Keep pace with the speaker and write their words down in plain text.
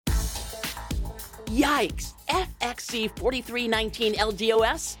Yikes!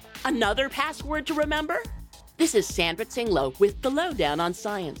 FXC4319LDOS? Another password to remember? This is Sandra Tsing Loh with the Loh Down on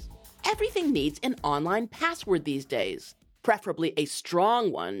Science. Everything needs an online password these days, preferably a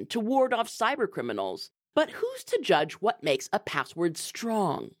strong one to ward off cybercriminals. But who's to judge what makes a password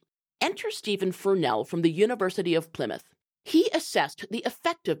strong? Enter Steven Furnell from the University of Plymouth. He assessed the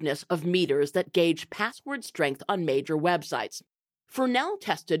effectiveness of meters that gauge password strength on major websites. Furnell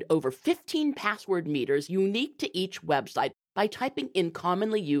tested over 15 password meters unique to each website by typing in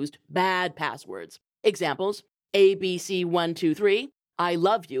commonly used bad passwords. Examples, ABC123, I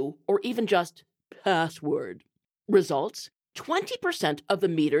love you, or even just password. Results, 20% of the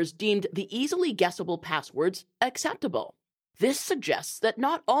meters deemed the easily guessable passwords acceptable. This suggests that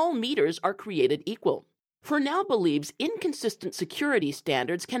not all meters are created equal. Furnell believes inconsistent security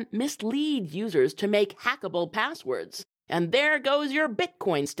standards can mislead users to make hackable passwords. And there goes your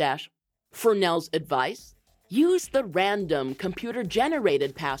Bitcoin stash. Furnell's advice? Use the random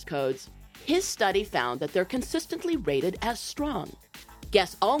computer-generated passcodes. His study found that they're consistently rated as strong.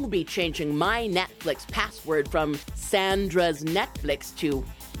 Guess I'll be changing my Netflix password from Sandra's Netflix to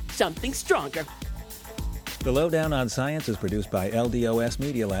something stronger. The Loh Down on Science is produced by LDOS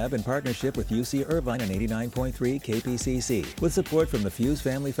Media Lab in partnership with UC Irvine and 89.3 KPCC, with support from the Fuse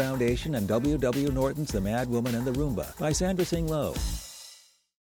Family Foundation and W.W. Norton's The Mad Woman and the Roomba by Sandra Tsing Loh.